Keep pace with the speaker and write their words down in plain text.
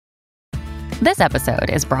This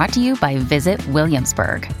episode is brought to you by Visit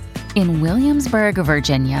Williamsburg. In Williamsburg,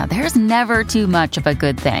 Virginia, there's never too much of a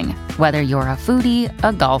good thing. Whether you're a foodie,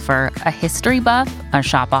 a golfer, a history buff, a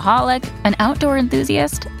shopaholic, an outdoor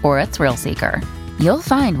enthusiast, or a thrill seeker, you'll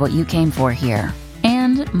find what you came for here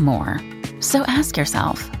and more. So ask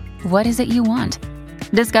yourself, what is it you want?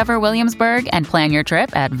 Discover Williamsburg and plan your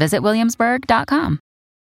trip at visitwilliamsburg.com.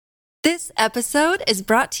 This episode is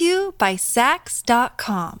brought to you by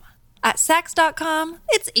Sax.com. At Sax.com,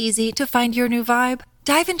 it's easy to find your new vibe.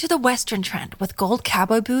 Dive into the Western trend with gold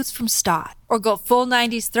cowboy boots from Stott, or go full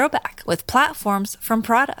 90s throwback with platforms from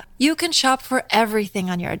Prada. You can shop for everything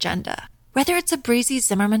on your agenda, whether it's a breezy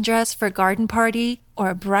Zimmermann dress for a garden party or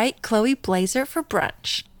a bright Chloe blazer for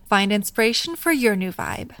brunch. Find inspiration for your new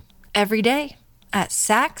vibe every day at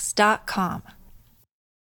Sax.com.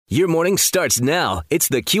 Your morning starts now. It's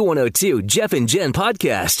the Q102 Jeff and Jen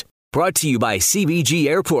podcast, brought to you by CBG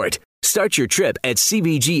Airport. Start your trip at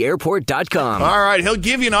CBGAirport.com. All right, he'll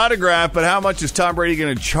give you an autograph, but how much is Tom Brady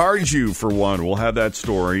going to charge you for one? We'll have that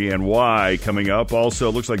story and why coming up. Also,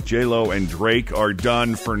 it looks like J-Lo and Drake are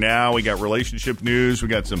done for now. We got relationship news. We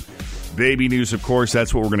got some baby news, of course.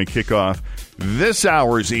 That's what we're going to kick off this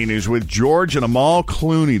hour's E-News with George and Amal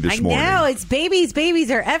Clooney this morning. I know, it's babies.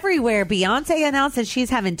 Babies are everywhere. Beyonce announced that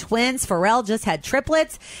she's having twins. Pharrell just had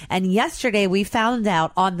triplets. And yesterday we found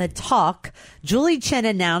out on The Talk, Julie Chen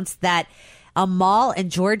announced that Amal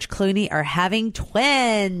and George Clooney are having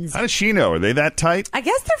twins. How does she know? Are they that tight? I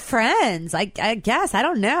guess they're friends. I guess. I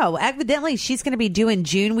don't know. Evidently, she's going to be due in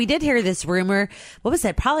June. We did hear this rumor, what was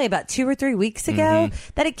it, probably about 2 or 3 weeks ago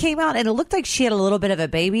that it came out, and it looked like she had a little bit of a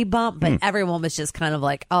baby bump, but everyone was just kind of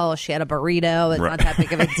like, oh, she had a burrito. It's not that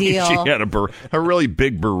big of a deal. She had a really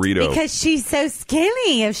big burrito. Because she's so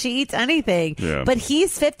skinny if she eats anything. Yeah. But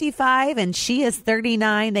he's 55 and she is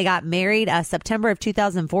 39. They got married September of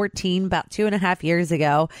 2014, about 2.5 years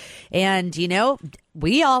ago. And, you know,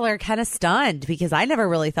 we all are kind of stunned because I never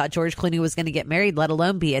really thought George Clooney was going to get married, let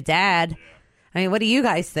alone be a dad. I mean, what do you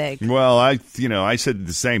guys think? Well, I said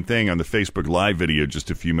the same thing on the Facebook Live video just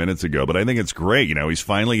a few minutes ago, but I think it's great. You know, he's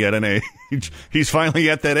finally at an age. He's finally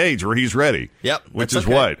at that age where he's ready. Yep. Which is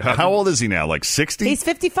okay. What? How old is he now? Like 60? He's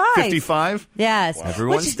 55. 55? Yes. Wow.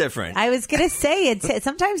 Everyone's different. I was going to say,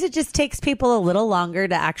 sometimes it just takes people a little longer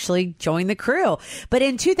to actually join the crew. But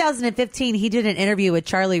in 2015, he did an interview with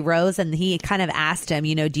Charlie Rose, and he kind of asked him,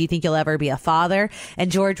 you know, do you think you'll ever be a father? And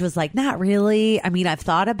George was like, not really. I mean, I've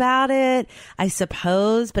thought about it, I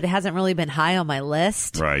suppose, but it hasn't really been high on my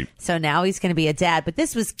list. Right. So now he's going to be a dad. But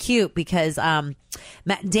this was cute because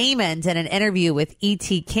Matt Damon did an interview with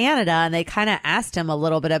E.T. Canada, and they kind of asked him a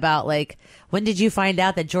little bit about, like, when did you find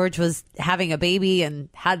out that George was having a baby, and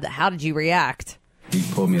how did you react? He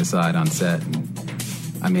pulled me aside on set, and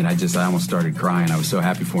I mean, I almost started crying. I was so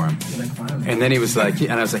happy for him. And then he was like,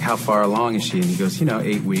 and I was like, how far along is she? And he goes,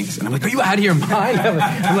 8 weeks. And I'm like, are you out of your mind?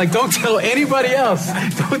 I'm like, don't tell anybody else.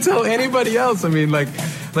 Don't tell anybody else. I mean, like,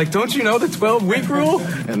 don't you know the 12-week rule?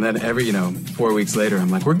 And then 4 weeks later,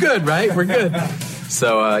 I'm like, we're good, right? We're good.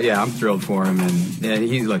 So, yeah, I'm thrilled for him. And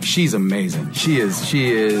he's like, she's amazing. She is.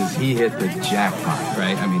 He hit the jackpot,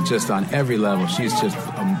 right? I mean, just on every level. She's just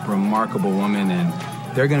a remarkable woman, and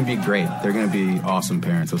they're going to be great. They're going to be awesome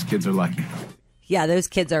parents. Those kids are lucky. Yeah, those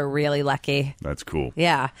kids are really lucky. That's cool.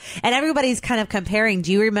 Yeah. And everybody's kind of comparing.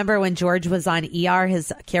 Do you remember when George was on ER,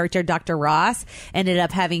 his character, Dr. Ross, ended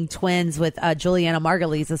up having twins with Juliana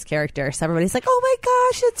Margulies' character? So everybody's like, oh my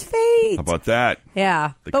gosh, it's fate. How about that?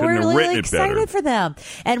 Yeah. They but we're couldn't have really written it excited better. for them.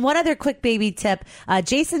 And one other quick baby tip,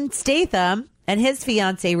 Jason Statham and his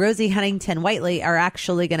fiancée, Rosie Huntington-Whiteley, are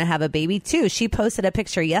actually going to have a baby, too. She posted a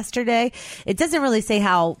picture yesterday. It doesn't really say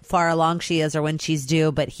how far along she is or when she's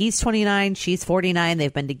due, but he's 29, she's 49.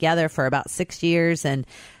 They've been together for about 6 years, and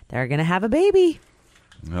they're going to have a baby.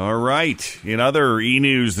 All right. In other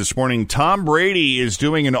E-News this morning, Tom Brady is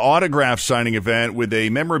doing an autograph signing event with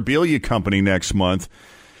a memorabilia company next month.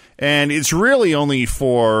 And it's really only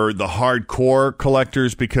for the hardcore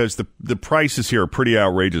collectors because the prices here are pretty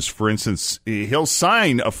outrageous. For instance, he'll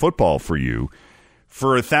sign a football for you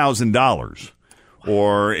for $1,000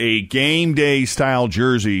 or a game day style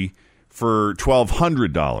jersey for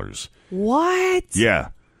 $1,200. What? Yeah.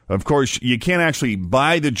 Of course, you can't actually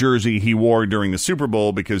buy the jersey he wore during the Super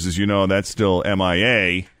Bowl because, as you know, that's still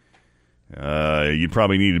MIA. You'd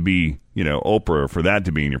probably need to be, Oprah for that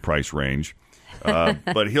to be in your price range.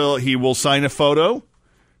 But he will sign a photo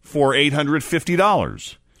for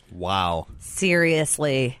 $850. Wow.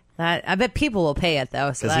 Seriously. I bet people will pay it,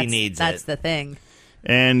 though. So he needs that's it. the thing.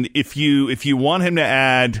 And if you want him to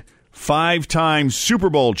add 5-time Super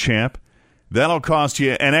Bowl champ That'll cost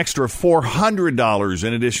you an extra $400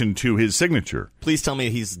 in addition to his signature. Please tell me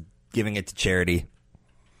he's giving it to charity.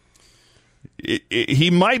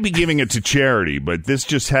 He might be giving it to charity, but this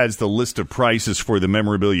just has the list of prices for the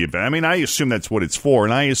memorabilia event. I mean, I assume that's what it's for,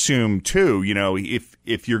 and I assume, too,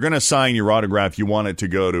 if you're going to sign your autograph, you want it to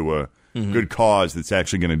go to a good cause that's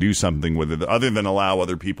actually going to do something with it, other than allow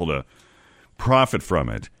other people to profit from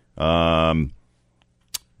it.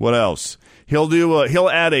 What else? He'll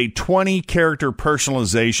add a 20-character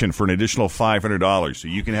personalization for an additional $500, so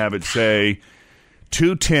you can have it say,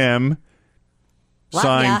 to Tim...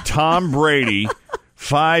 Signed Tom Brady,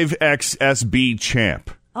 5XSB champ.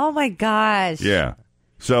 Oh, my gosh. Yeah.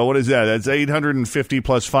 So what is that? That's $850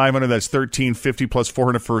 plus $500. That's $1,350 plus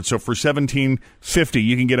 $400. So for $1,750,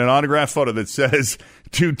 you can get an autographed photo that says,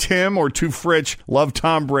 to Tim or to Fritch, love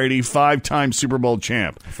Tom Brady, 5-time Super Bowl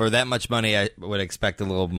champ. For that much money, I would expect a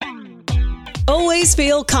little... Always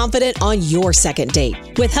feel confident on your second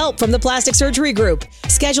date. With help from the Plastic Surgery Group.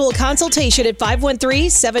 Schedule a consultation at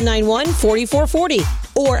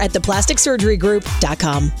 513-791-4440 or at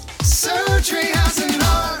theplasticsurgerygroup.com. Surgery has an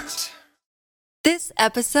art. This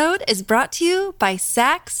episode is brought to you by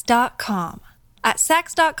Sax.com. At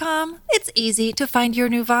Sax.com, it's easy to find your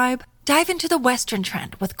new vibe. Dive into the Western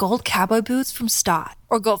trend with gold cowboy boots from Stott,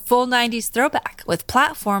 or go full 90s throwback with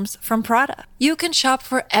platforms from Prada. You can shop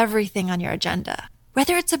for everything on your agenda,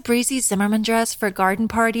 whether it's a breezy Zimmermann dress for a garden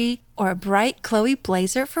party or a bright Chloe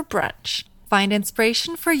blazer for brunch. Find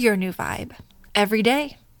inspiration for your new vibe every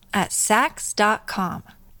day at Sax.com.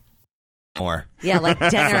 More. Yeah, like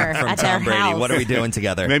dinner from at Tom their Brady. house. What are we doing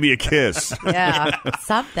together? Maybe a kiss. Yeah,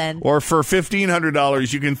 something. Or for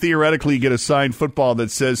 $1,500, you can theoretically get a signed football that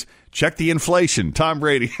says, check the inflation, Tom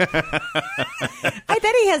Brady. I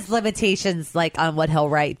bet he has limitations like on what he'll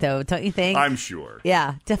write, though, don't you think? I'm sure.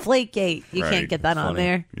 Yeah, Deflategate. You Right. can't get that on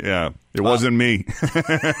there. Yeah, it wasn't me.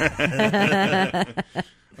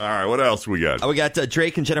 All right, what else we got? We got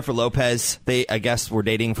Drake and Jennifer Lopez. They, I guess, were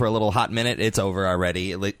dating for a little hot minute. It's over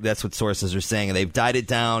already. That's what sources are saying. They've died it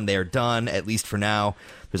down. They're done, at least for now.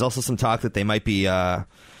 There's also some talk that they might be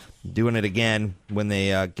doing it again when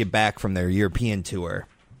they get back from their European tour.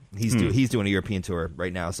 He's doing a European tour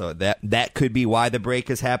right now, so that could be why the break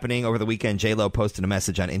is happening. Over the weekend, J-Lo posted a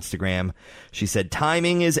message on Instagram. She said,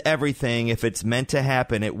 timing is everything. If it's meant to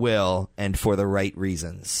happen, it will, and for the right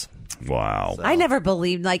reasons. Wow. I never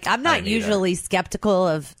believed, I'm not usually skeptical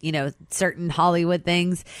of, certain Hollywood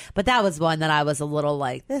things, but that was one that I was a little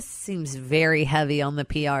like, this seems very heavy on the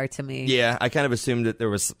PR to me. Yeah, I kind of assumed that there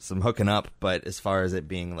was some hooking up, but as far as it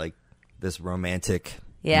being like this romantic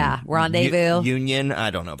rendezvous union, I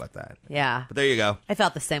don't know about that. Yeah. But there you go. I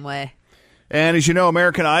felt the same way. And as you know,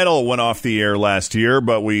 American Idol went off the air last year,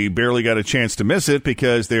 but we barely got a chance to miss it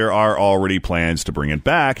because there are already plans to bring it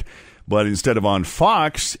back. But instead of on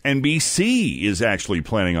Fox, NBC is actually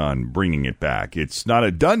planning on bringing it back. It's not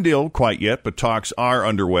a done deal quite yet, but talks are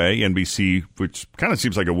underway. NBC, which kind of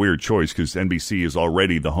seems like a weird choice because NBC is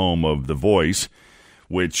already the home of The Voice,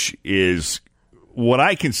 which is what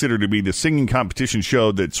I consider to be the singing competition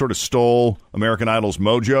show that sort of stole American Idol's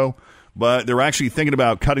mojo. But they're actually thinking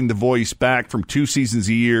about cutting The Voice back from 2 seasons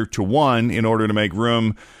a year to 1 in order to make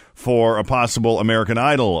room for a possible American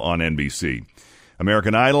Idol on NBC.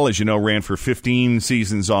 American Idol, as you know, ran for 15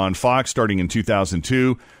 seasons on Fox starting in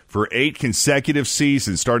 2002. For 8 consecutive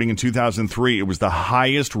seasons starting in 2003, it was the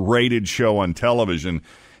highest rated show on television.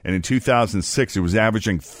 And in 2006, it was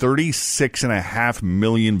averaging 36.5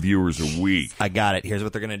 million viewers a week. I got it. Here's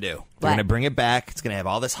what they're going to do. They're going to bring it back. It's going to have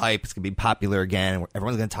all this hype. It's going to be popular again.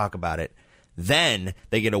 Everyone's going to talk about it. Then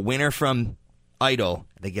they get a winner from Idol.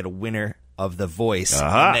 They get a winner of The Voice.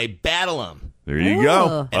 And they battle them. There you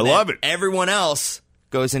go. I love it. Everyone else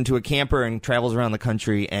goes into a camper and travels around the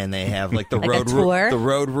country, and they have like the like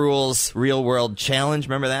Road Rules Real World Challenge.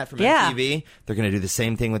 Remember that from MTV? They're going to do the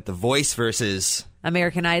same thing with The Voice versus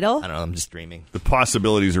American Idol. I don't know. I'm just dreaming. The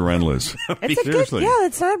possibilities are endless. It's Seriously.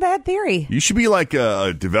 it's not a bad theory. You should be like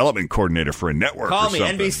a development coordinator for a network. Call or me,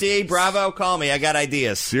 something. NBC, Bravo. Call me. I got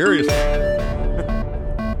ideas. Seriously.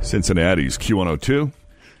 Cincinnati's Q102.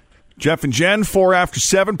 Jeff and Jen, 4 after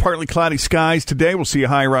 7, partly cloudy skies today. We'll see a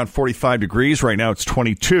high around 45 degrees. Right now it's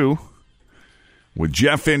 22 with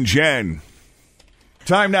Jeff and Jen.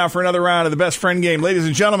 Time now for another round of the best friend game. Ladies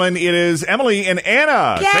and gentlemen, it is Emily and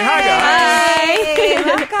Anna. Yay! Say hi, guys. Hey,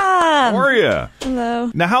 welcome. How are you? Hello.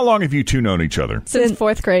 Now, how long have you two known each other? Since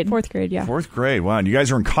fourth grade. Fourth grade, yeah. Fourth grade. Wow. And you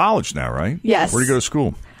guys are in college now, right? Yes. Where do you go to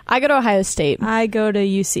school? I go to Ohio State. I go to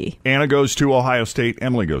UC. Anna goes to Ohio State.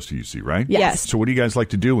 Emily goes to UC, right? Yes. So what do you guys like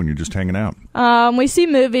to do when you're just hanging out? We see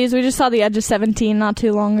movies. We just saw The Edge of 17 not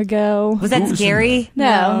too long ago. Was that scary?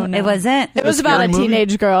 No, it wasn't. It was about a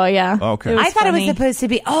teenage girl, yeah. Okay. I thought it was supposed to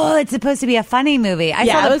be, it's supposed to be a funny movie. I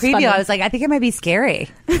saw the preview. Funny. I was like, I think it might be scary.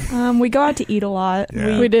 We go out to eat a lot.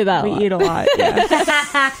 Yeah. We do that. We eat a lot. Yeah.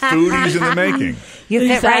 Foodies in the making. You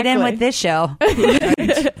fit right in with this show.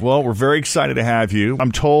 Well, we're very excited to have you.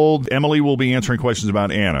 I'm told Emily will be answering questions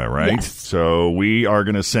about Anna, right? Yes. So we are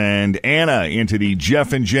going to send Anna into the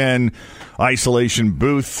Jeff and Jen isolation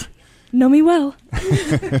booth. Know me well.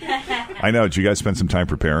 I know. Did you guys spend some time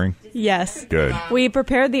preparing? Yes. Good. We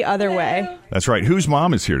prepared the other way. That's right. Whose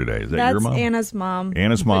mom is here today? Is that your That's mom? Anna's mom.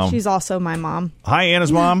 Anna's mom. But she's also my mom. Hi,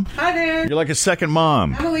 Anna's mom. Hi there. You're like a second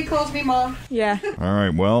mom. Emily calls me mom. Yeah. All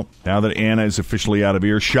right. Well, now that Anna is officially out of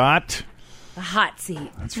earshot, The hot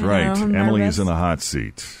seat. that's right. I'm Emily nervous. is in the hot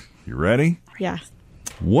seat. You ready? Yeah.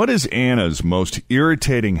 What is Anna's most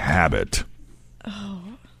irritating habit?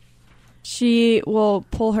 She will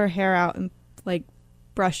pull her hair out and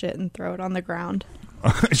brush it and throw it on the ground.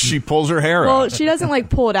 She pulls her hair Well, out. she doesn't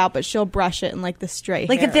pull it out, but she'll brush it in the stray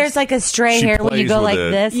Like hairs. if there's a stray She hair when you plays go with like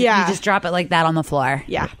it. this, Yeah. you just drop it like that on the floor.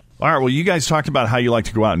 Yeah. All right. Well, you guys talked about how you like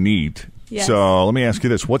to go out and eat. Yes. So let me ask you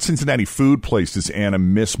this: what Cincinnati food place does Anna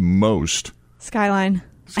miss most? Skyline.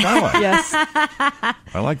 Skyline. Yes.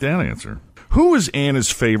 I like that answer. Who is Anna's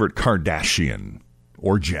favorite Kardashian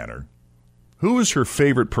or Jenner? Who is her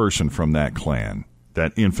favorite person from that clan,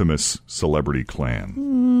 that infamous celebrity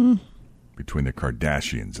clan between the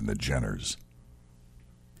Kardashians and the Jenners?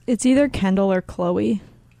 It's either Kendall or Chloe.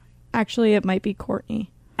 Actually, it might be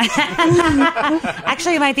Courtney.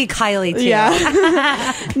 Actually, it might be Kylie too.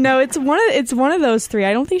 Yeah. No, it's one of those three.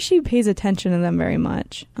 I don't think she pays attention to them very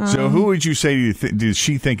much. So who would you say does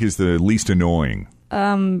she think is the least annoying?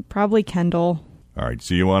 Probably Kendall. All right,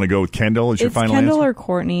 so you want to go with Kendall as your It's final Kendall answer? or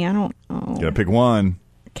Courtney. I don't know. You got to pick one.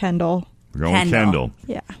 Kendall. We're going with Kendall.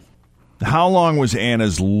 Yeah. How long was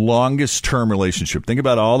Anna's longest term relationship? Think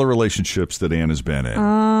about all the relationships that Anna's been in.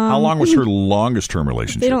 How long was her longest term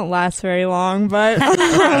relationship? They don't last very long, but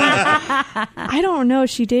I don't know.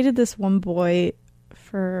 She dated this one boy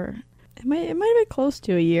for it might have been close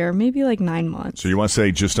to a year, maybe 9 months. So you want to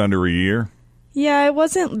say just under a year? Yeah, it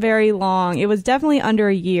wasn't very long. It was definitely under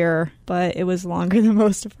a year, but it was longer than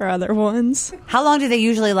most of her other ones. How long do they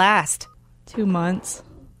usually last? 2 months.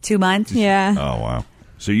 2 months? Yeah. Oh, wow.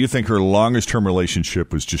 So you think her longest term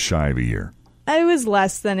relationship was just shy of a year? It was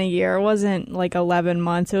less than a year. It wasn't 11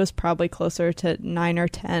 months. It was probably closer to 9 or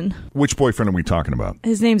 10. Which boyfriend are we talking about?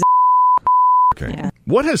 His name's Okay. Yeah.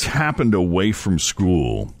 What has happened away from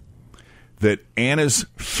school that Anna's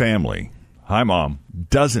family, hi Mom,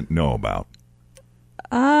 doesn't know about?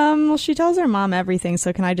 Well, she tells her mom everything,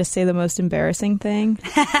 so can I just say the most embarrassing thing?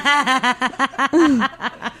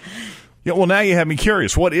 Yeah, well, now you have me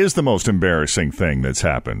curious. What is the most embarrassing thing that's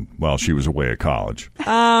happened while she was away at college?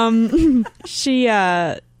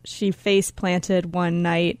 She face planted one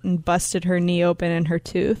night and busted her knee open in her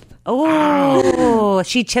tooth. Oh,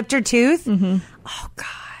 she chipped her tooth? Mm-hmm. Oh, God.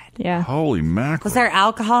 Yeah. Holy mackerel. Was there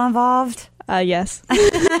alcohol involved? Yes.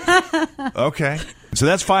 Okay. So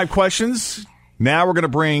that's 5 questions. Now we're going to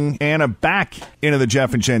bring Anna back into the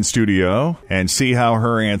Jeff and Jen studio and see how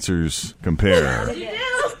her answers compare.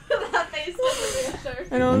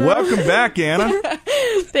 I don't know. Welcome back, Anna.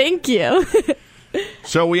 Thank you.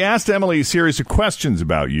 So we asked Emily a series of questions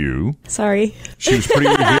about you. Sorry. She was pretty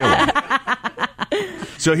revealing.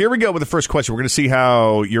 So here we go with the first question. We're going to see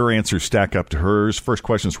how your answers stack up to hers. First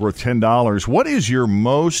question is worth $10. What is your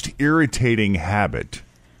most irritating habit?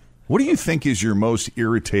 What do you think is your most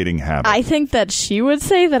irritating habit? I think that she would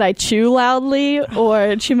say that I chew loudly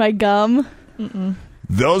or chew my gum.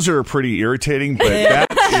 Those are pretty irritating, but that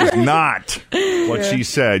is not what she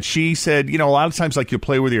said. She said, a lot of times, you'll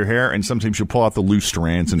play with your hair, and sometimes you'll pull out the loose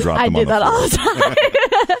strands and drop I them do on the that floor. all the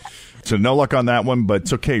time. So no luck on that one, but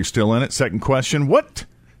it's okay. You're still in it. Second question. What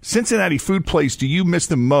Cincinnati food place do you miss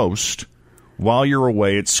the most while you're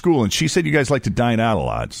away at school? And she said you guys like to dine out a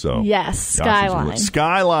lot. So Yes, Gosh, Skyline.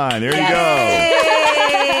 Skyline. There you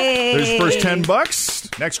go. There's the first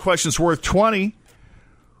 $10. Next question's worth $20.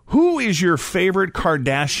 Who is your favorite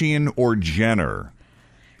Kardashian or Jenner?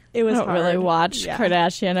 It was I don't really hard. watch Yeah.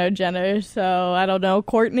 Kardashian or Jenner, so I don't know.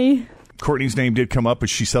 Courtney? Courtney's name did come up, but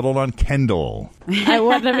she settled on Kendall. I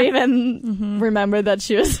wouldn't have even remembered that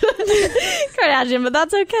she was Kardashian, but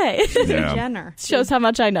that's okay. Yeah. Jenner. Shows how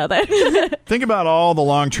much I know there. Think about all the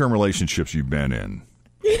long-term relationships you've been in.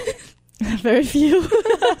 Very few.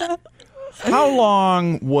 How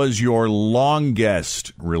long was your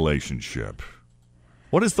longest relationship?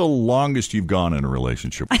 What is the longest you've gone in a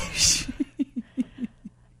relationship? It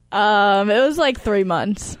was like 3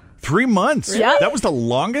 months. 3 months? Yep. That was the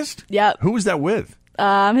longest? Yep. Who was that with?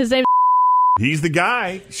 His name. He's the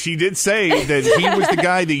guy. She did say that he was the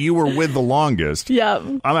guy that you were with the longest. Yep.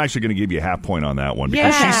 I'm actually going to give you a half point on that one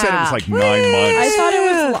because she said it was like 9 months.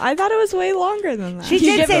 I thought it was way longer than that. She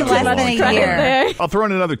did say less than a year. I'll throw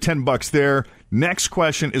in another $10 there. Next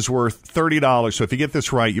question is worth $30. So if you get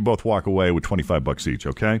this right, you both walk away with $25 each,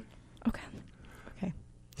 okay? Okay.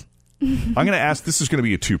 I'm going to ask, this is going to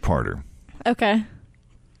be a two-parter. Okay.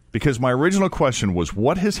 Because my original question was,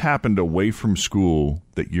 what has happened away from school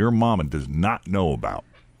that your mama does not know about?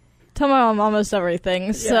 Tell my mom almost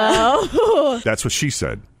everything, so... That's what she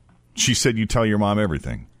said. She said you tell your mom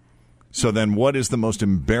everything. So then what is the most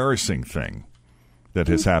embarrassing thing that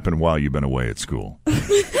has happened while you've been away at school?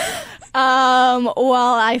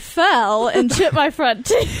 Well, I fell and chipped my front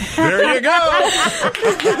teeth. There you go.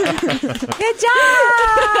 Good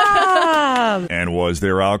job. And was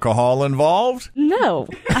there alcohol involved? No.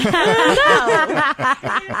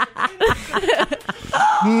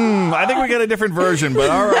 I think we got a different version, but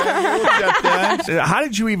all right. We'll accept that. How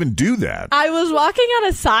did you even do that? I was walking on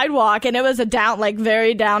a sidewalk and it was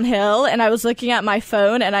very downhill, and I was looking at my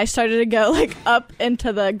phone and I started to go up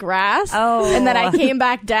into the grass. Oh. And then I came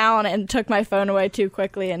back down and took my phone away too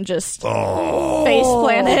quickly and just face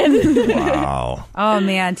planted. Wow. Oh,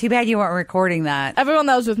 man. Too bad you weren't recording that. Everyone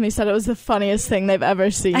that was with me said it was the funniest thing they've ever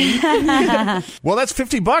seen. Well, that's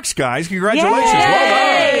 $50, guys. Congratulations.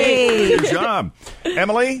 Yay! Well done. Good job.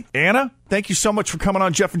 Emily, Anna, thank you so much for coming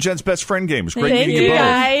on Jeff and Jen's Best Friend Game. It was great meeting you both.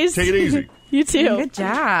 Guys. Take it easy. You too. Good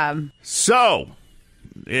job. So,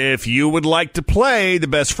 if you would like to play the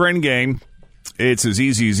Best Friend Game, it's as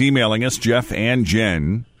easy as emailing us, Jeff and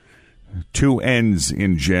Jen. 2 N's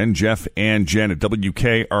in Jen, Jeff and Jen at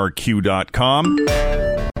WKRQ.com.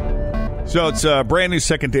 So it's a brand new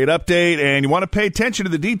second date update, and you want to pay attention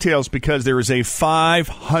to the details because there is a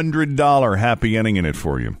 $500 happy ending in it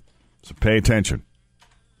for you. So pay attention.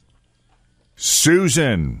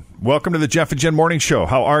 Susan, welcome to the Jeff and Jen Morning Show.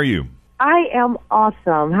 How are you? I am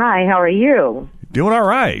awesome. Hi, how are you? Doing all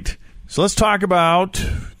right. So let's talk about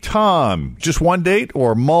Tom. Just one date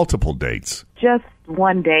or multiple dates? Just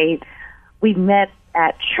one date. We met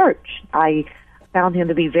at church. I found him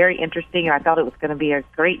to be very interesting, and I thought it was going to be a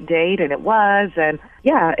great date, and it was. And,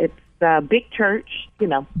 yeah, it's a big church,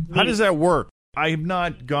 How does that work? I have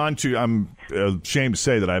not gone to, I'm ashamed to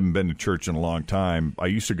say that I haven't been to church in a long time. I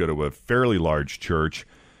used to go to a fairly large church,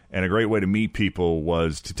 and a great way to meet people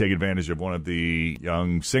was to take advantage of one of the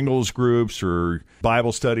young singles groups or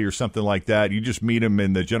Bible study or something like that. You just meet them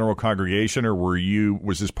in the general congregation, or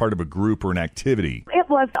was this part of a group or an activity? It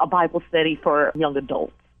was a Bible study for young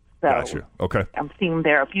adults. So Gotcha. Okay. I've seen him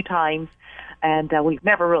there a few times, and we've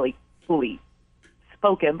never really fully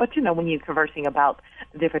spoken, but when you're conversing about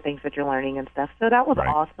different things that you're learning and stuff. So that was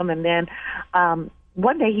awesome. And then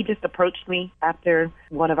one day he just approached me after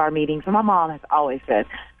one of our meetings, and my mom has always said,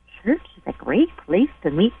 church is a great place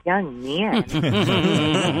to meet young men.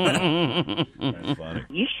 That's funny.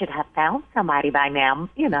 You should have found somebody by now.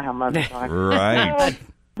 You know how mothers are. Right.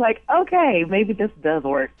 Like, okay, maybe this does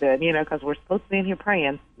work then, because we're supposed to be in here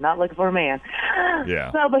praying, not looking for a man.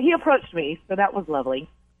 Yeah. So, but he approached me, so that was lovely.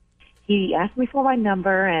 He asked me for my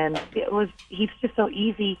number, and he's just so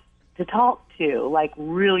easy to talk to, like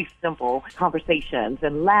really simple conversations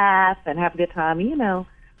and laugh and have a good time,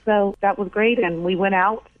 So that was great, and we went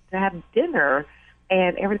out to have dinner,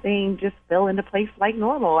 and everything just fell into place like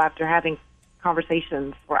normal after having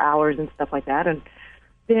conversations for hours and stuff like that. And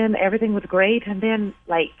then everything was great, and then,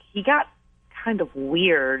 he got kind of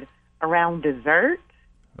weird around dessert.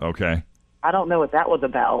 Okay. I don't know what that was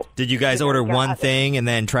about. Did you guys order one thing and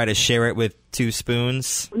then try to share it with 2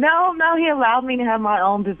 spoons? No, he allowed me to have my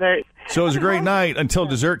own dessert. So it was a great night until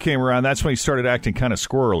dessert came around. That's when he started acting kind of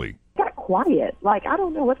squirrely. He got quiet. I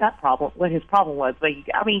don't know what his problem was. But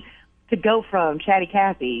to go from Chatty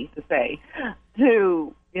Cathy to say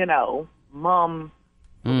to, Mom,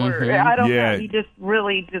 I don't know. He just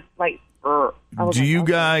really Do you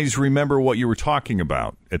guys remember what you were talking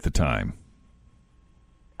about at the time?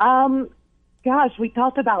 Gosh, we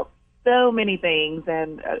talked about so many things,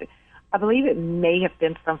 and I believe it may have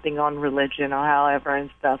been something on religion or however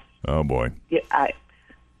and stuff. Oh, boy.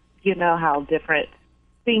 You know how different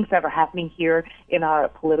things that are happening here in our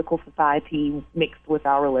political society mixed with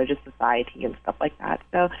our religious society and stuff like that.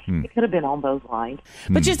 So it could have been on those lines.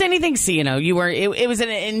 But just anything, you were, it was an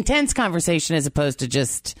intense conversation as opposed to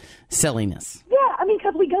just silliness. Yeah,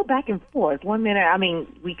 because we go back and forth. 1 minute,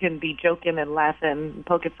 we can be joking and laughing,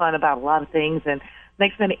 poking fun about a lot of things, and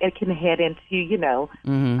next minute it can head into,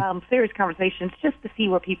 serious conversations just to see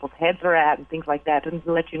where people's heads are at and things like that, and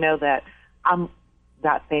to let you know that I'm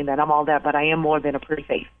not saying that I'm all that, but I am more than a pretty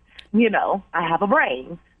face. I have a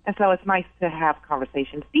brain. And so it's nice to have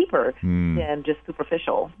conversations deeper than just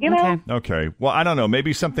superficial, Okay. Well, I don't know.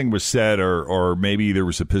 Maybe something was said or maybe there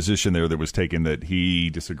was a position there that was taken that he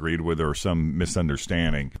disagreed with or some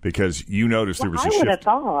misunderstanding because you noticed there was a shift. I would have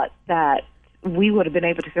thought that we would have been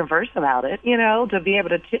able to converse about it, to be able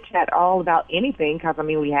to chit-chat all about anything because,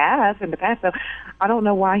 we have in the past. So I don't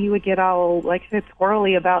know why he would get all, like I said,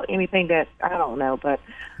 squirrely about anything that, I don't know, but...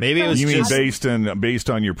 Maybe it was based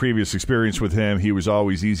on your previous experience with him, he was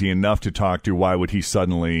always easy enough to talk to. Why would he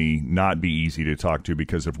suddenly not be easy to talk to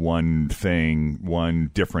because of one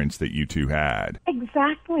difference that you two had?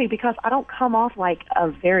 Exactly, because I don't come off like a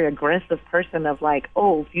very aggressive person of like,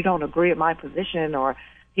 oh, if you don't agree with my position or...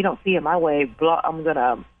 you don't see it my way, I'm going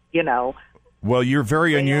to, Well, you're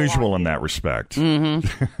very unusual in that respect.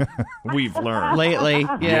 Mm-hmm. We've learned. Lately,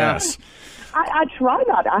 yeah. Yes. I try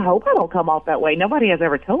not. I hope I don't come off that way. Nobody has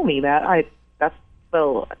ever told me that.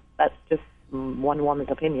 That's just one woman's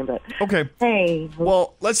opinion. But okay. Hey.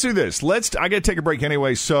 Well, let's do this. I got to take a break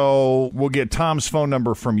anyway, so we'll get Tom's phone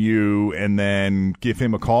number from you and then give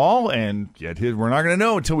him a call and get his. We're not going to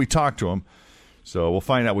know until we talk to him. So we'll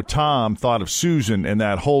find out what Tom thought of Susan and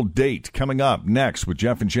that whole date coming up next with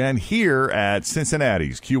Jeff and Jen here at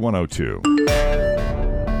Cincinnati's Q102.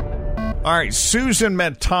 All right, Susan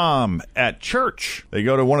met Tom at church. They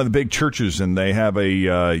go to one of the big churches and they have a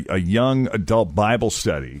young adult Bible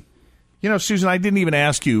study. Susan, I didn't even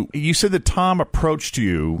ask you. You said that Tom approached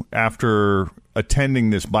you after attending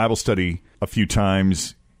this Bible study a few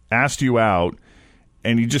times, asked you out.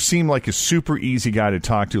 And he just seemed like a super easy guy to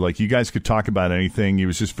talk to. Like, you guys could talk about anything. He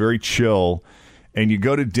was just very chill. And you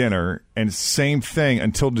go to dinner, and same thing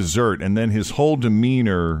until dessert. And then his whole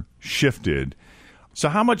demeanor shifted. So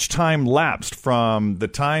how much time lapsed from the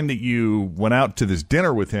time that you went out to this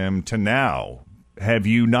dinner with him to now? Have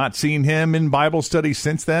you not seen him in Bible study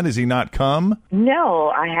since then? Has he not come? No,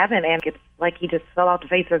 I haven't. And it's like he just fell off the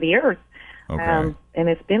face of the earth. Okay. And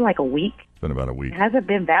it's been like a week. It's been about a week. It hasn't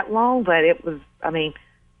been that long, but it was,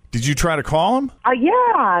 Did you try to call him? Yeah,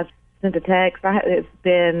 I sent a text. It's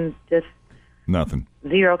been just... nothing.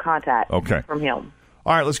 Zero contact from him.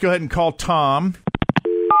 All right, let's go ahead and call Tom.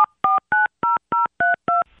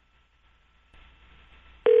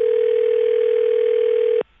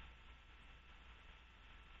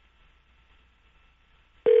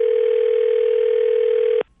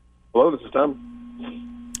 Hello, this is Tom.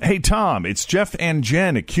 Hey, Tom, it's Jeff and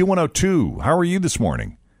Jen at Q102. How are you this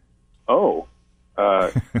morning? Oh,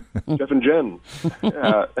 Jeff and Jen.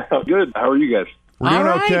 Good. How are you guys? We're doing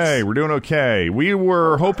okay. We're doing okay. We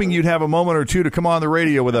were hoping you'd have a moment or two to come on the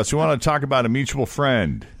radio with us. We want to talk about a mutual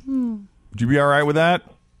friend. Would you be all right with that?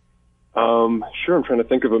 Sure. I'm trying to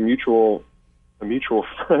think of a mutual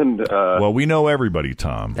friend. Well, we know everybody,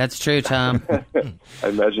 Tom. That's true, Tom. I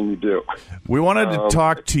imagine you do. We wanted to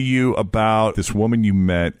talk to you about this woman you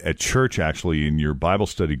met at church, actually, in your Bible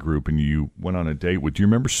study group, and you went on a date with. Do you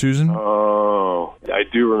remember Susan? Oh, I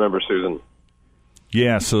do remember Susan.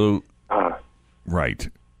 Yeah. So, right.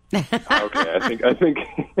 Okay. I think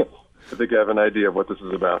I have an idea of what this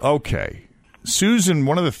is about. Okay. Susan,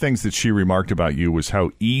 one of the things that she remarked about you was how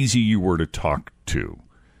easy you were to talk to.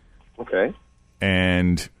 Okay.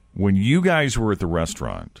 And when you guys were at the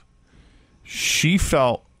restaurant, she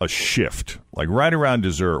felt a shift, like right around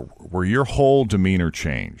dessert, where your whole demeanor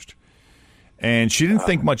changed. And she didn't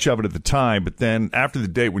think much of it at the time, but then after the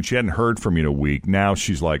date, when she hadn't heard from you in a week, now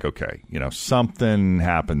she's like, okay, something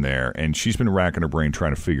happened there. And she's been racking her brain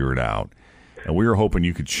trying to figure it out. And we were hoping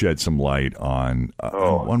you could shed some light on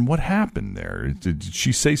what happened there. Did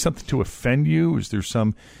she say something to offend you? Is there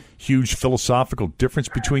some huge philosophical difference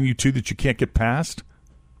between you two that you can't get past?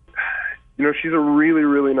 She's a really,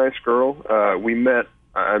 really nice girl. We met,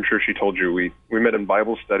 I'm sure she told you, we met in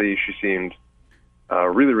Bible study. She seemed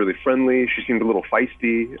really, really friendly. She seemed a little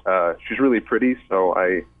feisty. She's really pretty, so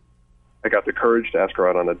I got the courage to ask her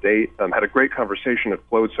out on a date. Had a great conversation. It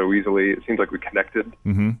flowed so easily. It seems like we connected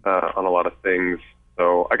on a lot of things.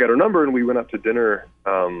 So I got her number, and we went out to dinner.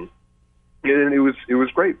 And it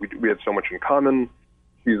was great. We had so much in common.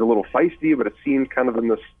 She's a little feisty, but it seemed kind of in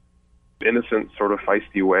this innocent sort of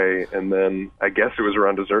feisty way. And then I guess it was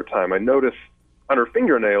around dessert time. I noticed on her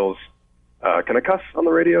fingernails, can I cuss on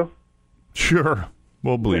the radio? Sure.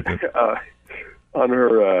 We'll bleep it. On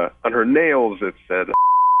her nails, it said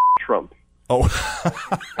Trump. Oh.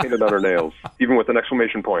 Painted on her nails, even with an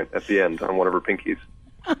exclamation point at the end on one of her pinkies.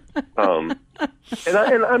 And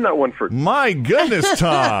I'm not one for... My goodness,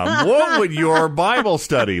 Tom, what would your Bible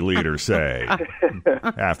study leader say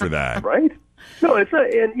after that? Right? No, it's not,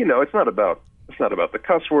 and it's not about the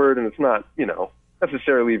cuss word, and it's not,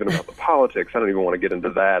 necessarily even about the politics. I don't even want to get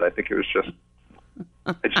into that. I think it was just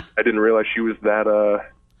I didn't realize she was that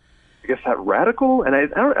I guess that radical, and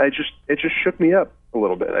it just shook me up a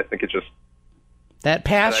little bit. I think it just that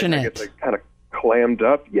passionate. I guess I kind of clammed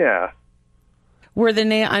up. Yeah. Were the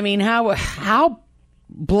how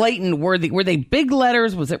blatant were they big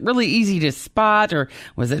letters? Was it really easy to spot, or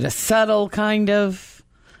was it a subtle kind of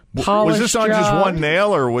polished Was this on job? just one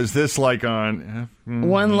nail, or was this like on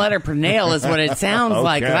one letter per nail? Is what it sounds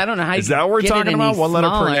like. 'Cause I don't know how. Is that what we're talking about? One letter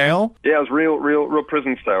per nail? Yeah, it was real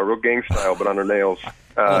prison style, real gang style, but on her nails.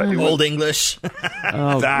 Old English.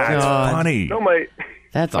 Oh, that's God. funny. No,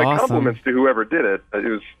 that's my awesome. compliments to whoever did it.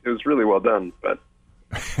 It was really well done, but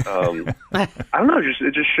I don't know.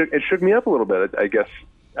 It shook me up a little bit. I guess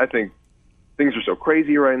I think things are so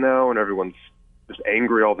crazy right now, and everyone's just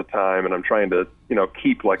angry all the time. And I'm trying to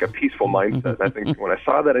keep like a peaceful mindset. And I think when I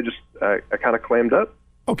saw that, I kind of clammed up.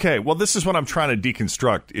 Okay, well, this is what I'm trying to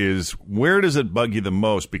deconstruct is where does it bug you the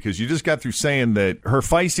most? Because you just got through saying that her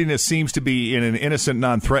feistiness seems to be in an innocent,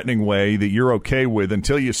 non-threatening way that you're okay with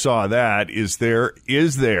until you saw that. Is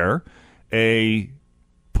there a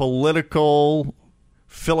political,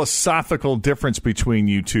 philosophical difference between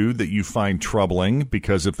you two that you find troubling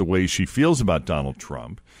because of the way she feels about Donald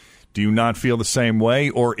Trump? Do you not feel the same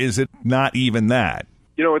way, or is it not even that?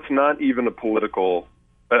 It's not even a political...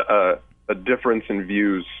 a difference in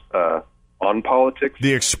views on politics.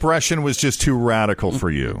 The expression was just too radical for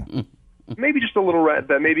you. Maybe just a little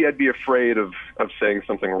that maybe I'd be afraid of saying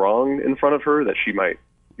something wrong in front of her that she might.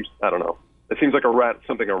 I don't know. It seems like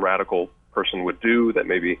something a radical person would do that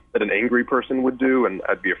an angry person would do, and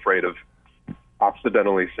I'd be afraid of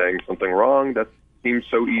accidentally saying something wrong. That seems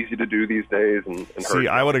so easy to do these days. And see,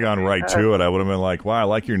 I would have gone right to it. I would have been like, wow, I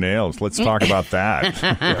like your nails. Let's talk about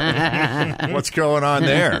that. What's going on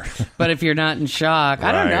there? But if you're not in shock,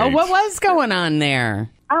 I don't know. What was going on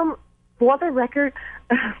there? For the record,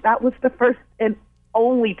 that was the first and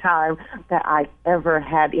only time that I ever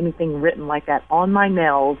had anything written like that on my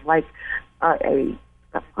nails, like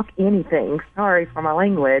fuck anything. Sorry for my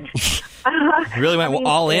language. You really went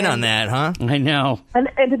all in on that, huh? I know. And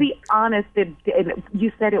to be honest,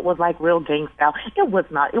 you said it was like real gang style. It was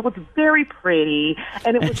not. It was very pretty,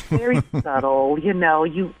 and it was very subtle.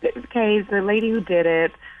 The lady who did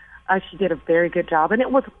it, she did a very good job, and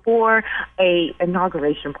it was for a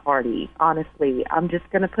inauguration party. Honestly, I'm just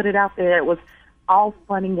going to put it out there. It was all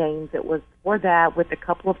fun and games. It was for that with a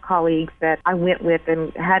couple of colleagues that I went with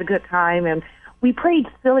and had a good time, and we played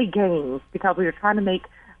silly games because we were trying to make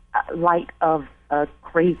light of a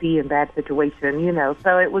crazy and bad situation,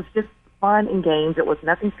 So it was just fun and games. It was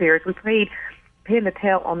nothing serious. We played pin the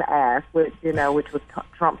tail on the ass, which was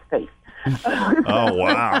Trump's face. Oh,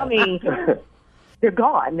 wow. I mean, they're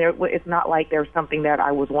gone. It's not like there's something that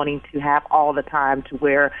I was wanting to have all the time to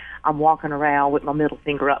where I'm walking around with my middle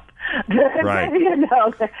finger up. Right.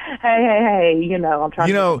 Hey, I'm trying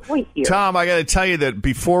to make a point here. Tom, I got to tell you that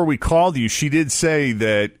before we called you, she did say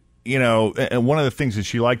that, and one of the things that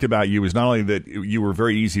she liked about you is not only that you were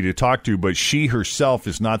very easy to talk to, but she herself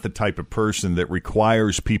is not the type of person that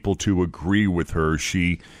requires people to agree with her.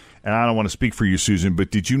 And I don't want to speak for you, Susan,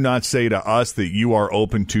 but did you not say to us that you are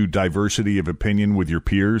open to diversity of opinion with your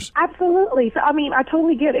peers? Absolutely. So, I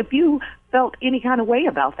totally get it. If you felt any kind of way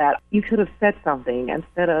about that, you could have said something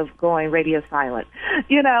instead of going radio silent.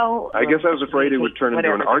 I guess I was afraid it would turn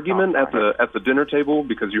into an argument at the dinner table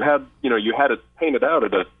because you had it painted out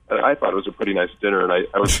I thought it was a pretty nice dinner, and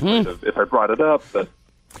I was afraid of, if I brought it up that.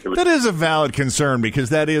 That is a valid concern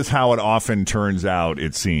because that is how it often turns out,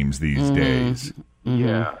 it seems, these days. Mm-hmm.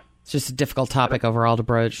 Yeah. It's just a difficult topic overall to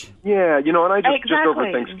broach. Yeah, and I just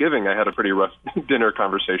over Thanksgiving, I had a pretty rough dinner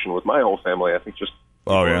conversation with my whole family. I think just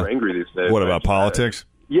people are angry these days. What about politics?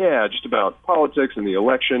 Yeah, just about politics and the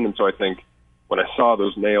election. And so I think when I saw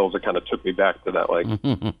those nails, it kind of took me back to that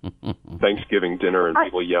Thanksgiving dinner and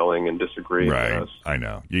people yelling and disagreeing. Right, I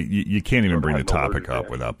know. You can't even bring the topic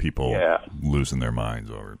up without people losing their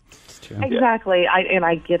minds over it. It's true. Exactly,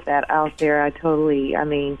 I get that out there.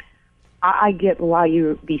 I get why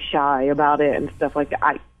you be shy about it and stuff like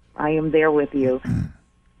that. I am there with you.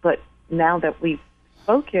 But now that we've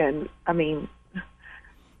spoken,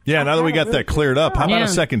 yeah, now that we got that cleared up, how about a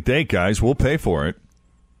second date, guys? We'll pay for it.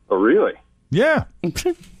 Oh, really? Yeah.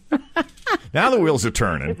 Now the wheels are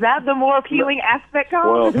turning. Is that the more appealing aspect,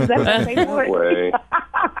 Colin? Well, Is that the same for way.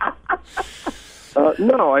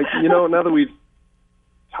 No, now that we've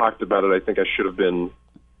talked about it, I think I should have been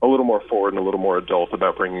a little more forward and a little more adult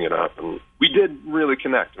about bringing it up. And we did really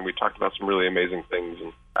connect, and we talked about some really amazing things.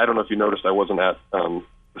 And I don't know if you noticed, I wasn't at the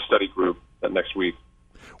study group that next week.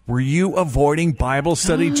 Were you avoiding Bible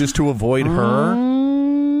study just to avoid her?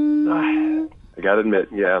 I got to admit,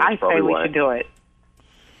 yeah, that's I probably say we why. should do it.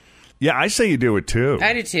 Yeah, I say you do it too.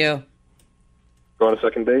 I do too. Go on a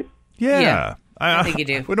second date? Yeah. I think you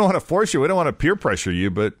do. We don't want to force you. We don't want to peer pressure you,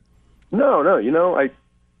 but... No,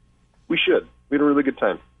 we should. We had a really good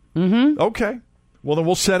time. Mm-hmm. Okay. Well, then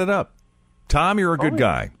we'll set it up. Tom, you're a good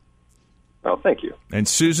guy. Oh, thank you. And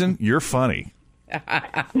Susan, you're funny.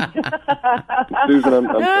 Susan,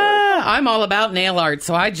 I'm all about nail art,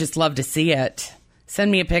 so I'd just love to see it.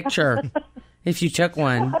 Send me a picture if you took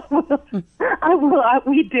one. I will.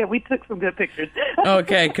 We did. We took some good pictures.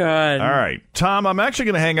 Okay, good. All right. Tom, I'm actually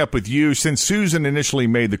going to hang up with you. Since Susan initially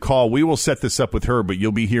made the call, we will set this up with her, but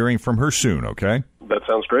you'll be hearing from her soon, okay? That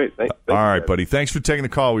sounds great. Thank All right, you, buddy. Thanks for taking the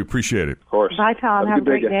call. We appreciate it. Of course. Bye, Tom. Have a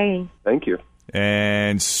great day. Thank you.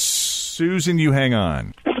 And Susan, you hang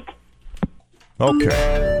on.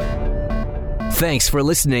 Okay. Thanks for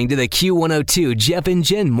listening to the Q102 Jeff and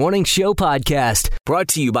Jen Morning Show podcast, brought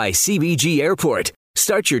to you by CBG Airport.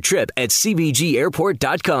 Start your trip at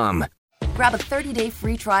CBGAirport.com. Grab a 30-day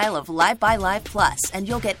free trial of Live by Live Plus, and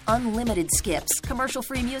you'll get unlimited skips,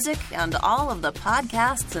 commercial-free music, and all of the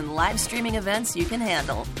podcasts and live streaming events you can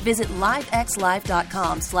handle. Visit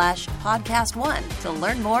livexlive.com/podcast1 to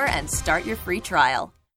learn more and start your free trial.